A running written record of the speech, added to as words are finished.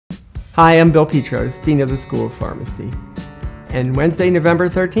Hi, I'm Bill Petros, Dean of the School of Pharmacy. And Wednesday, November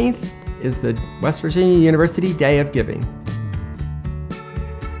 13th is the West Virginia University Day of Giving.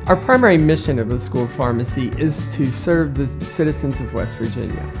 Our primary mission of the School of Pharmacy is to serve the citizens of West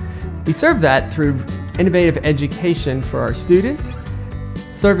Virginia. We serve that through innovative education for our students,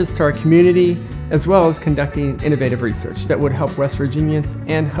 service to our community, as well as conducting innovative research that would help West Virginians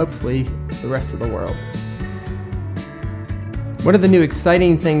and hopefully the rest of the world. One of the new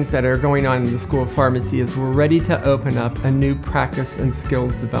exciting things that are going on in the School of Pharmacy is we're ready to open up a new practice and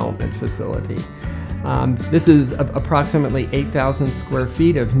skills development facility. This is approximately 8,000 square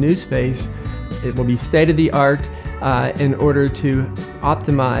feet of new space. It will be state-of-the-art in order to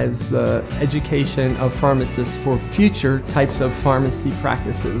optimize the education of pharmacists for future types of pharmacy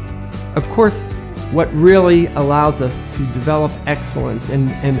practices. Of course, what really allows us to develop excellence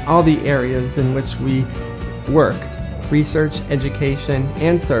in all the areas in which we work, research, education,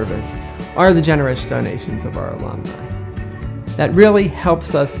 and service, are the generous donations of our alumni. That really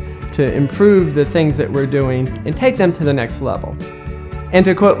helps us to improve the things that we're doing and take them to the next level. And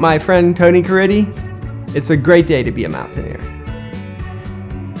to quote my friend Tony Caridi, it's a great day to be a Mountaineer.